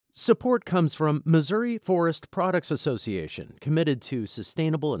Support comes from Missouri Forest Products Association, committed to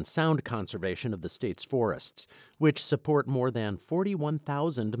sustainable and sound conservation of the state's forests, which support more than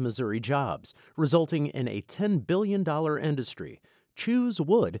 41,000 Missouri jobs, resulting in a $10 billion industry.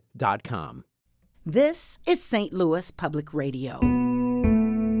 ChooseWood.com. This is St. Louis Public Radio.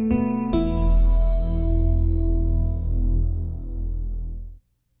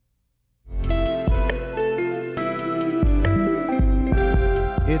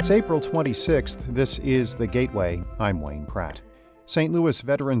 It's April 26th. This is The Gateway. I'm Wayne Pratt. St. Louis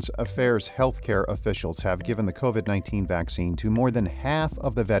Veterans Affairs healthcare officials have given the COVID-19 vaccine to more than half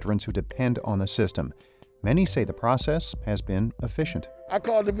of the veterans who depend on the system. Many say the process has been efficient. I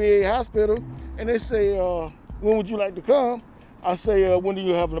called the VA hospital, and they say, when would you like to come? I say, when do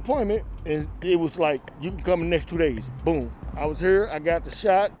you have an appointment? And it was like, you can come in the next 2 days. Boom. I was here. I got the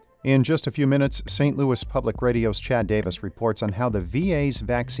shot. In just a few minutes, St. Louis Public Radio's Chad Davis reports on how the VA's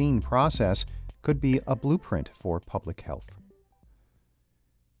vaccine process could be a blueprint for public health.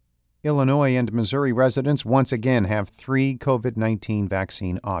 Illinois and Missouri residents once again have 3 COVID-19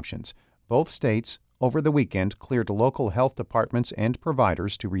 vaccine options. Both states, over the weekend, cleared local health departments and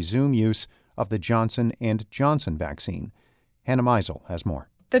providers to resume use of the Johnson & Johnson vaccine. Hannah Meisel has more.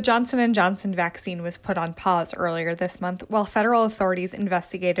 The Johnson & Johnson vaccine was put on pause earlier this month while federal authorities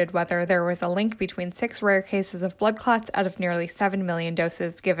investigated whether there was a link between 6 rare cases of blood clots out of nearly 7 million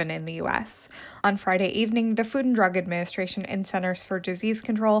doses given in the U.S. On Friday evening, the Food and Drug Administration and Centers for Disease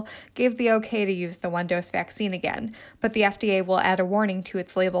Control gave the okay to use the one-dose vaccine again, but the FDA will add a warning to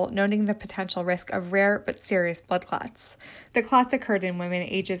its label noting the potential risk of rare but serious blood clots. The clots occurred in women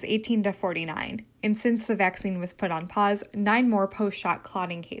ages 18 to 49, and since the vaccine was put on pause, 9 more post-shot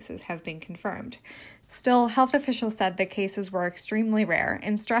clotting cases have been confirmed. Still, health officials said the cases were extremely rare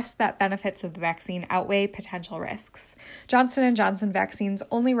and stressed that benefits of the vaccine outweigh potential risks. Johnson & Johnson vaccines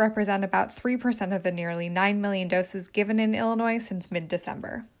only represent about 3% of the nearly 9 million doses given in Illinois since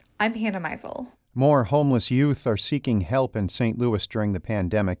mid-December. I'm Hannah Meisel. More homeless youth are seeking help in St. Louis during the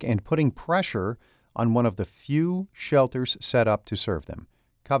pandemic and putting pressure on one of the few shelters set up to serve them.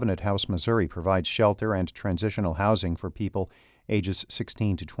 Covenant House, Missouri provides shelter and transitional housing for people ages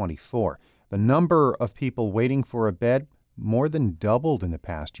 16 to 24. The number of people waiting for a bed more than doubled in the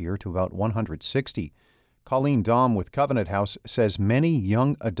past year to about 160. Colleen Dahm with Covenant House says many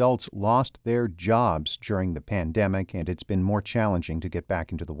young adults lost their jobs during the pandemic, and it's been more challenging to get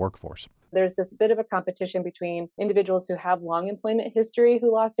back into the workforce. There's this bit of a competition between individuals who have long employment history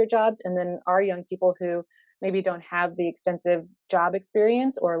who lost their jobs and then our young people who maybe don't have the extensive job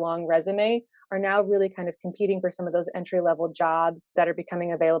experience or long resume are now really kind of competing for some of those entry-level jobs that are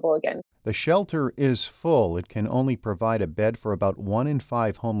becoming available again. The shelter is full. It can only provide a bed for about 1 in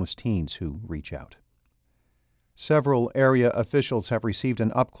 5 homeless teens who reach out. Several area officials have received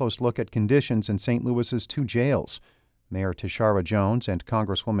an up-close look at conditions in St. Louis's 2 jails. Mayor Tishaura Jones and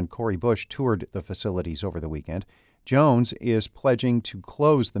Congresswoman Cori Bush toured the facilities over the weekend. Jones is pledging to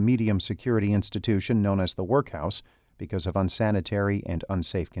close the medium security institution known as the Workhouse because of unsanitary and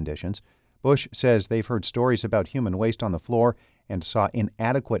unsafe conditions. Bush says they've heard stories about human waste on the floor and saw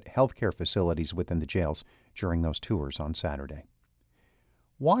inadequate healthcare facilities within the jails during those tours on Saturday.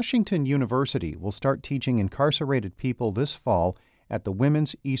 Washington University will start teaching incarcerated people this fall at the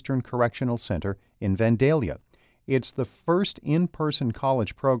Women's Eastern Correctional Center in Vandalia. It's the first in-person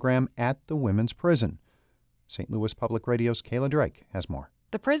college program at the women's prison. St. Louis Public Radio's Kayla Drake has more.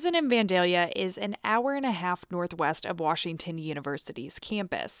 The prison in Vandalia is an hour and a half northwest of Washington University's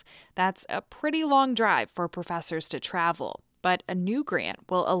campus. That's a pretty long drive for professors to travel, but a new grant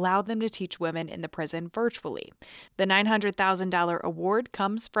will allow them to teach women in the prison virtually. The $900,000 award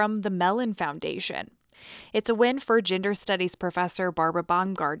comes from the Mellon Foundation. It's a win for gender studies professor Barbara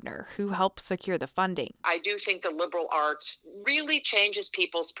Baumgardner, who helped secure the funding. I do think the liberal arts really changes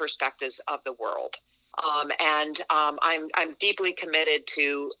people's perspectives of the world. I'm deeply committed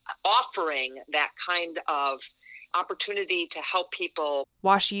to offering that kind of opportunity to help people.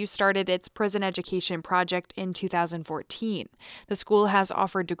 WashU started its prison education project in 2014. The school has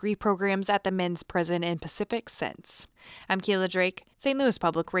offered degree programs at the men's prison in Pacific since. I'm Kayla Drake, St. Louis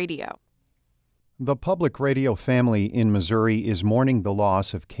Public Radio. The public radio family in Missouri is mourning the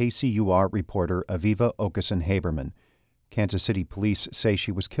loss of KCUR reporter Aviva Okeson-Haberman. Kansas City police say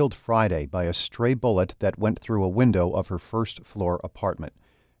she was killed Friday by a stray bullet that went through a window of her first-floor apartment.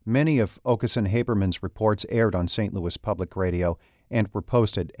 Many of Okeson-Haberman's reports aired on St. Louis Public Radio and were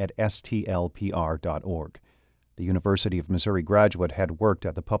posted at stlpr.org. The University of Missouri graduate had worked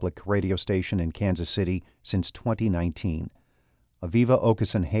at the public radio station in Kansas City since 2019. Aviva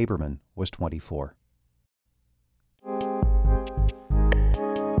Okeson-Haberman was 24.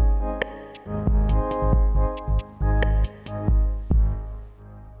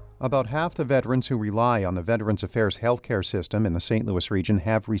 About half the veterans who rely on the Veterans Affairs healthcare system in the St. Louis region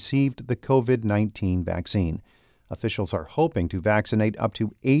have received the COVID-19 vaccine. Officials are hoping to vaccinate up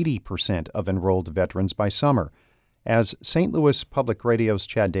to 80% of enrolled veterans by summer. As St. Louis Public Radio's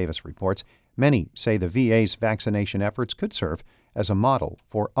Chad Davis reports, many say the VA's vaccination efforts could serve as a model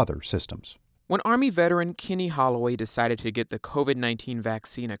for other systems. When Army veteran Kenny Holloway decided to get the COVID-19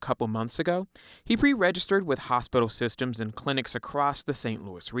 vaccine a couple months ago, he pre-registered with hospital systems and clinics across the St.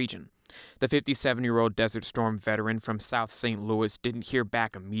 Louis region. The 57-year-old Desert Storm veteran from South St. Louis didn't hear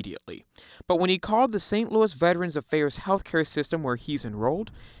back immediately. But when he called the St. Louis Veterans Affairs healthcare system where he's enrolled,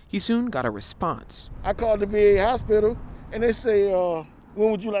 he soon got a response. I called the VA hospital, and they say,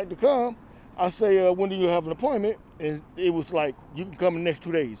 when would you like to come? I say, when do you have an appointment? And it was like, you can come in the next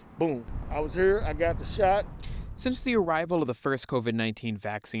 2 days. Boom. I was here. I got the shot. Since the arrival of the first COVID-19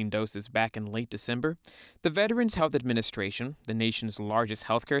 vaccine doses back in late December, the Veterans Health Administration, the nation's largest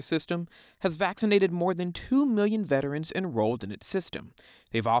healthcare system, has vaccinated more than 2 million veterans enrolled in its system.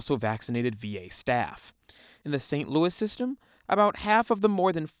 They've also vaccinated VA staff. In the St. Louis system, about half of the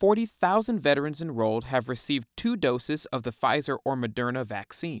more than 40,000 veterans enrolled have received 2 doses of the Pfizer or Moderna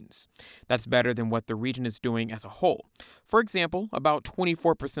vaccines. That's better than what the region is doing as a whole. For example, about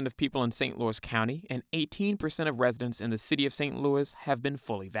 24% of people in St. Louis County and 18% of residents in the city of St. Louis have been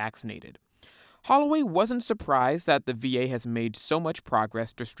fully vaccinated. Holloway wasn't surprised that the VA has made so much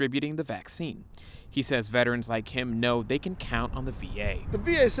progress distributing the vaccine. He says veterans like him know they can count on the VA. The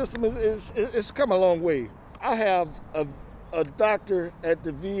VA system is come a long way. I have a doctor at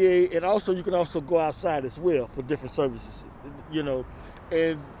the VA, and also you can also go outside as well for different services,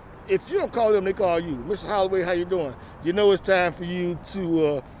 and if you don't call them, they call you. Mr. Holloway, how you doing? You know it's time for you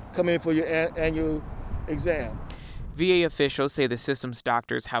to come in for your annual exam. VA officials say the system's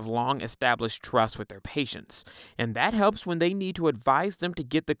doctors have long established trust with their patients, and that helps when they need to advise them to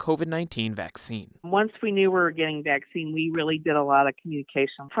get the COVID-19 vaccine. Once we knew we were getting vaccine, we really did a lot of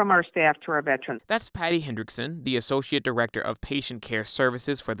communication from our staff to our veterans. That's Patty Hendrickson, the Associate Director of Patient Care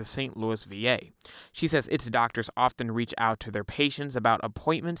Services for the St. Louis VA. She says its doctors often reach out to their patients about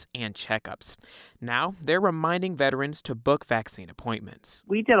appointments and checkups. Now, they're reminding veterans to book vaccine appointments.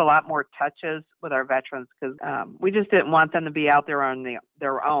 We did a lot more touches with our veterans because we just didn't want them to be out there on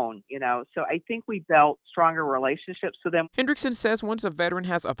their own, So I think we built stronger relationships with them. Hendrickson says once a veteran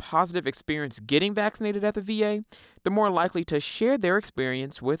has a positive experience getting vaccinated at the VA, they're more likely to share their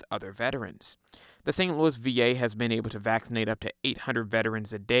experience with other veterans. The St. Louis VA has been able to vaccinate up to 800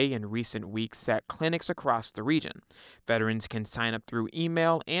 veterans a day in recent weeks at clinics across the region. Veterans can sign up through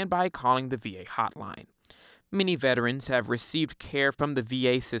email and by calling the VA hotline. Many veterans have received care from the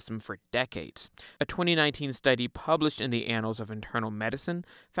VA system for decades. A 2019 study published in the Annals of Internal Medicine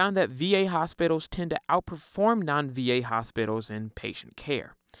found that VA hospitals tend to outperform non-VA hospitals in patient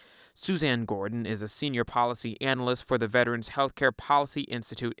care. Suzanne Gordon is a senior policy analyst for the Veterans Healthcare Policy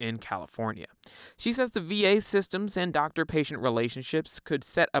Institute in California. She says the VA systems and doctor-patient relationships could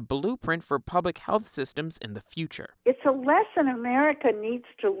set a blueprint for public health systems in the future. It's a lesson America needs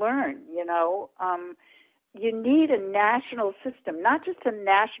to learn, You need a national system, not just a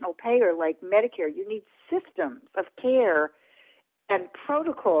national payer like Medicare. You need systems of care and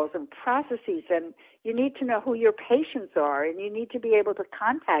protocols and processes, and you need to know who your patients are, and you need to be able to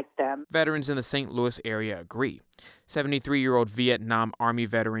contact them. Veterans in the St. Louis area agree. 73-year-old Vietnam Army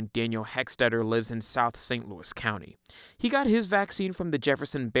veteran Daniel Heckstetter lives in South St. Louis County. He got his vaccine from the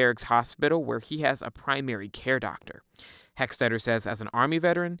Jefferson Barracks Hospital, where he has a primary care doctor. Heckstetter says as an Army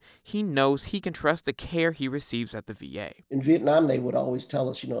veteran, he knows he can trust the care he receives at the VA. In Vietnam, they would always tell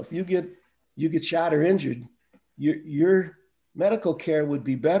us, if you get shot or injured, your medical care would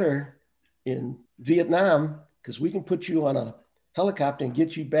be better in Vietnam because we can put you on a helicopter and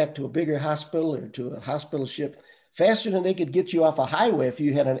get you back to a bigger hospital or to a hospital ship faster than they could get you off a highway if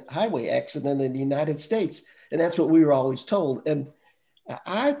you had a highway accident in the United States. And that's what we were always told. And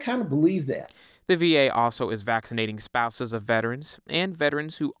I kind of believe that. The VA also is vaccinating spouses of veterans and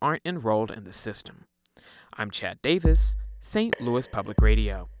veterans who aren't enrolled in the system. I'm Chad Davis, St. Louis Public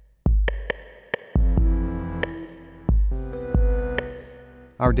Radio.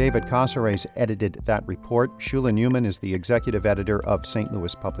 Our David Casares edited that report. Shula Newman is the executive editor of St.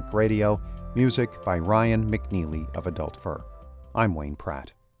 Louis Public Radio. Music by Ryan McNeely of Adult Fur. I'm Wayne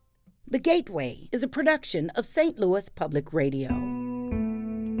Pratt. The Gateway is a production of St. Louis Public Radio.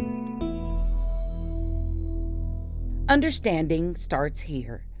 Understanding starts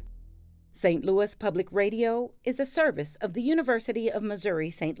here. St. Louis Public Radio is a service of the University of Missouri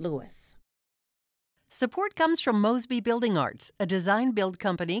St. Louis. Support comes from Mosby Building Arts, a design-build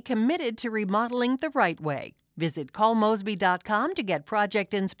company committed to remodeling the right way. Visit callmosby.com to get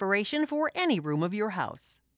project inspiration for any room of your house.